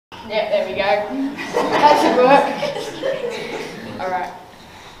Yeah, there we go. That should work. Alright.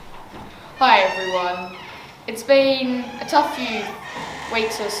 Hi everyone. It's been a tough few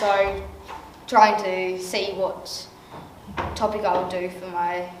weeks or so trying to see what topic I would do for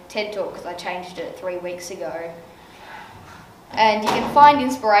my TED Talk because I changed it 3 weeks ago. And you can find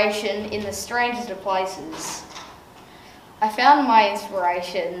inspiration in the strangest of places. I found my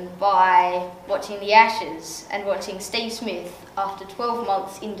inspiration by watching The Ashes and watching Steve Smith, after 12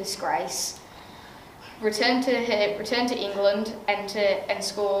 months in disgrace, return to England and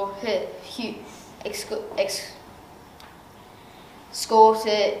score huge scores.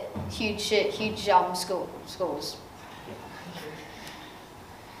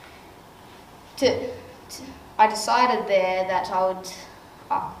 I decided there that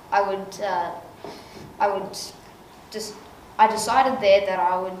I decided there that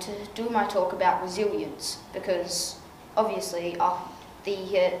I would do my talk about resilience because obviously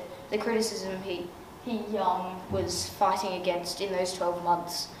the criticism he was fighting against in those 12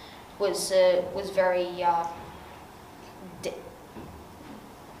 months was very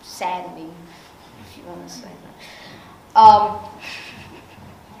saddening, if you want to say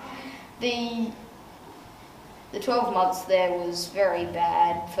that. The 12 months there was very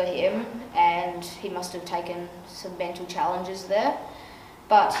bad for him, and he must have taken some mental challenges there,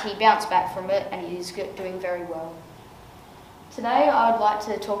 but he bounced back from it and he's doing very well. Today I would like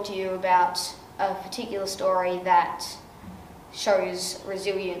to talk to you about a particular story that shows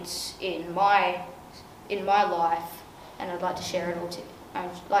resilience in my life, and I'd like to share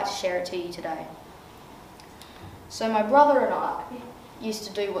it to you today. So my brother and I used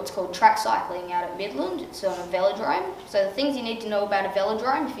to do what's called track cycling out at Midland. It's on a velodrome. So the things you need to know about a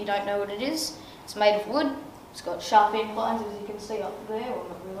velodrome, if you don't know what it is, it's made of wood. It's got sharp inclines, as you can see up there, or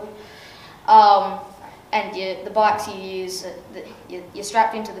not really. And the bikes you use, you're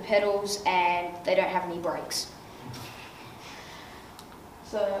strapped into the pedals and they don't have any brakes.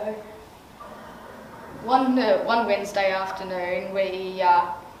 So one Wednesday afternoon,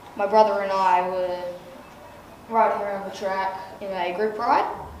 my brother and I were riding around the track in a group ride,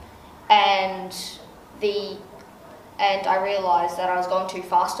 and I realised that I was going too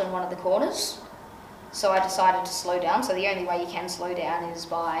fast on one of the corners, so I decided to slow down. So the only way you can slow down is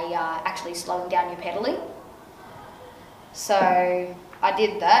by actually slowing down your pedalling. So I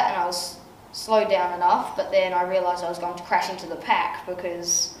did that and I was slowed down enough, but then I realised I was going to crash into the pack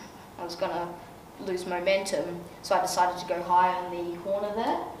because I was going to lose momentum, so I decided to go high on the corner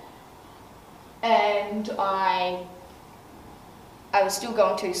there. And I was still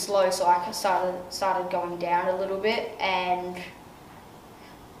going too slow, so I started going down a little bit, and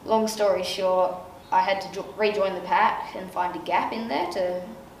long story short, I had to rejoin the pack and find a gap in there to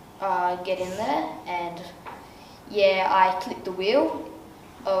get in there, and yeah, I clipped the wheel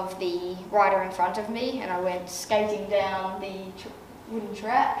of the rider in front of me and I went skating down the wooden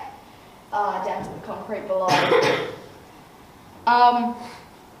track down to the concrete below.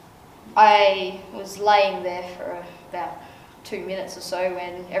 I was laying there for about 2 minutes or so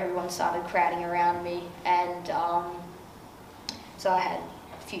when everyone started crowding around me, and so I had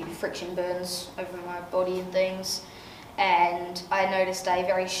a few friction burns over my body and things, and I noticed a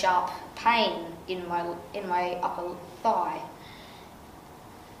very sharp pain in my upper thigh.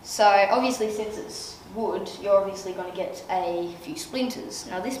 So obviously, since it's wood, you're obviously going to get a few splinters.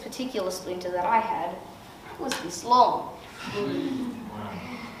 Now this particular splinter that I had was this long.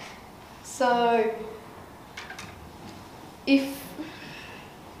 So,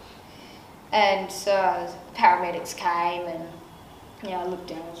 paramedics came and, I looked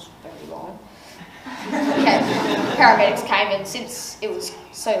down, it was very long. Paramedics came, and since it was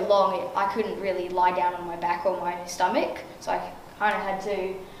so long, I couldn't really lie down on my back or my stomach, so I kind of had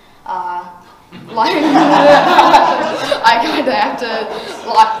to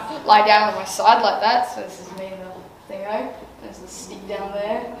lie down on my side like that. So this is me and the thingo. There's the stick down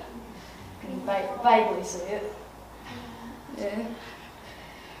there. You can vaguely see it. Yeah.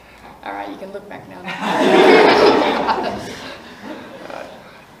 Alright, you can look back now.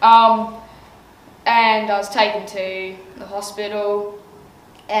 And I was taken to the hospital,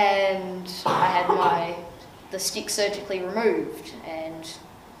 and I had the stick surgically removed, and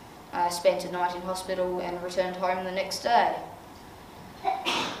I spent a night in hospital and returned home the next day.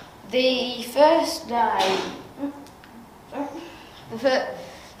 The first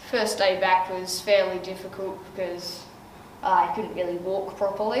day back was fairly difficult because I couldn't really walk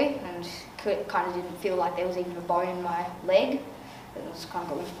properly and kind of didn't feel like there was even a bone in my leg. It was kind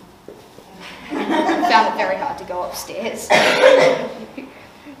of found it very hard to go upstairs.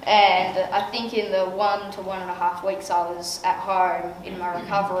 And I think in the 1 to 1.5 weeks I was at home in my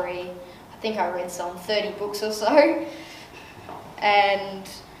recovery, I think I read some 30 books or so. And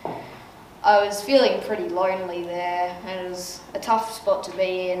I was feeling pretty lonely there, and it was a tough spot to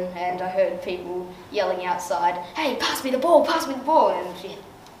be in, and I heard people yelling outside, "Hey, pass me the ball, pass me the ball," and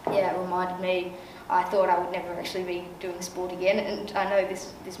yeah, it reminded me I thought I would never actually be doing sport again, and I know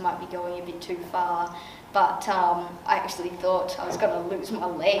this might be going a bit too far, but I actually thought I was going to lose my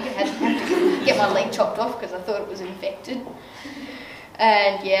leg. I had to get my leg chopped off because I thought it was infected.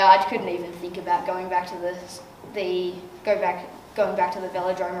 And yeah, I couldn't even think about going back to the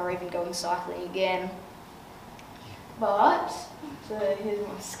velodrome or even going cycling again. But, so here's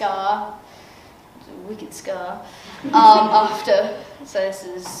my scar. It's a wicked scar. So this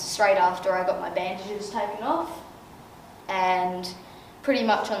is straight after I got my bandages taken off, and pretty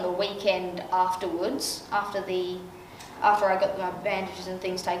much on the weekend afterwards, after I got my bandages and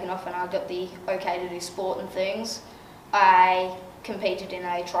things taken off and I got the okay to do sport and things, I competed in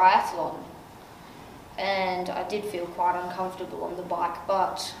a triathlon. And I did feel quite uncomfortable on the bike,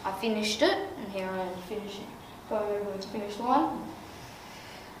 but I finished it, and here I am going over the finish line.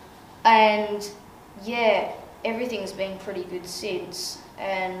 And yeah, everything's been pretty good since,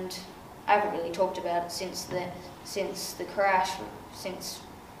 and I haven't really talked about it since the crash, since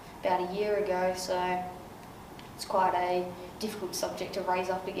about a year ago, so it's quite a difficult subject to raise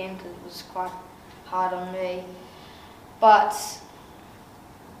up again because it was quite hard on me. But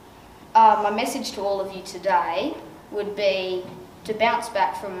my message to all of you today would be to bounce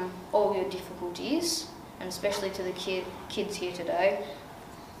back from all your difficulties, and especially to the kids here today.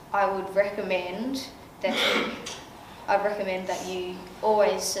 I would recommend that you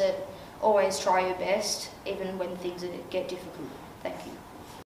always try your best, even when things get difficult. Thank you.